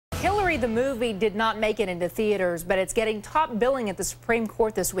Fury, the movie, did not make it into theaters, but it's getting top billing at the Supreme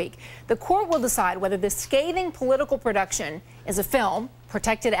Court this week. The court will decide whether this scathing political production is a film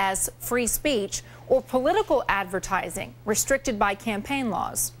protected as free speech or political advertising restricted by campaign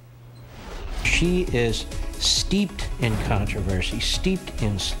laws. She is steeped in controversy, steeped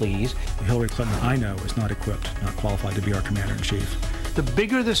in sleaze. Hillary Clinton, I know, is not equipped, not qualified to be our commander-in-chief. The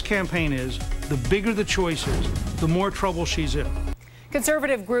bigger this campaign is, the bigger the choice is, the more trouble she's in.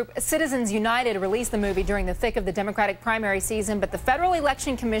 Conservative group Citizens United released the movie during the thick of the Democratic primary season, but the Federal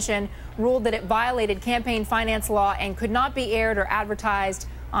Election Commission ruled that it violated campaign finance law and could not be aired or advertised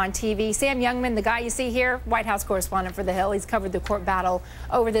on TV. Sam Youngman, the guy you see here, White House correspondent for The Hill, he's covered the court battle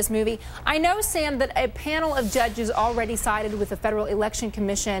over this movie. I know, Sam, that a panel of judges already sided with the Federal Election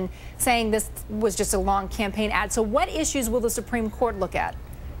Commission, saying this was just a long campaign ad. So what issues will the Supreme Court look at?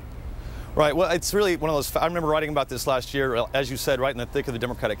 Right. Well, it's really one of those. I remember writing about this last year, as you said, right in the thick of the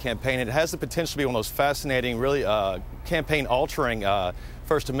Democratic campaign. It has the potential to be one of those fascinating, really campaign-altering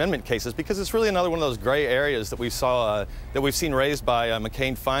First Amendment cases, because it's really another one of those gray areas that we saw that we've seen raised by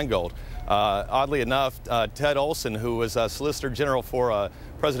McCain-Feingold. Oddly enough, Ted Olson, who was Solicitor General for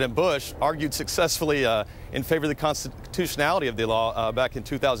President Bush, argued successfully in favor of the constitutionality of the law back in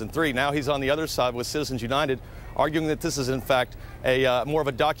 2003. Now he's on the other side with Citizens United, arguing that this is in fact a more of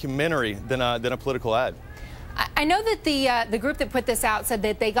a documentary than a political ad. I know that the group that put this out said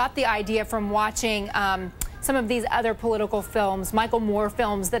that they got the idea from watching some of these other political films, Michael Moore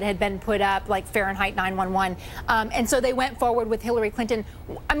films that had been put up, like Fahrenheit 9/11, and so they went forward with Hillary Clinton.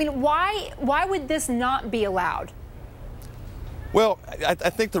 I mean, why would this not be allowed? Well, I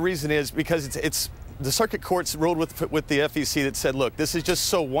think the reason is because it's the circuit courts ruled with the FEC that said, look, this is just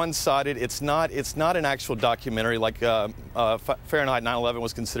so one-sided. It's not an actual documentary like Fahrenheit 9/11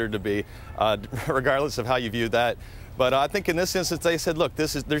 was considered to be, regardless of how you view that. But I think in this instance they said, look,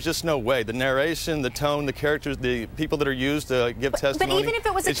 there's just no way. The narration, the tone, the characters, the people that are used to give testimony. But even if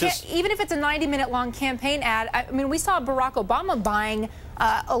it was even if it's a 90-minute long campaign ad, I mean, we saw Barack Obama buying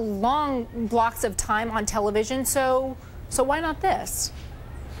a long blocks of time on television. So why not this?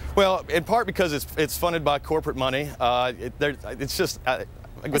 Well, in part because it's funded by corporate money. It's just,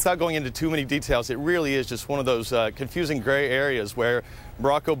 without going into too many details, it really is just one of those confusing gray areas where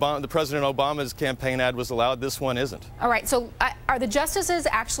Barack Obama, the President Obama's campaign ad was allowed, this one isn't. All right, so are the justices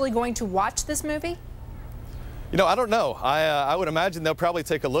actually going to watch this movie? You know, I don't know. I would imagine they'll probably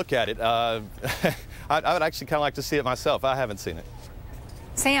take a look at it. I would actually kind of like to see it myself. I haven't seen it.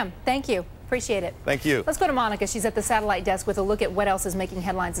 Sam, thank you. Appreciate it. Thank you. Let's go to Monica. She's at the satellite desk with a look at what else is making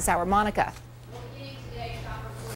headlines this hour. Monica.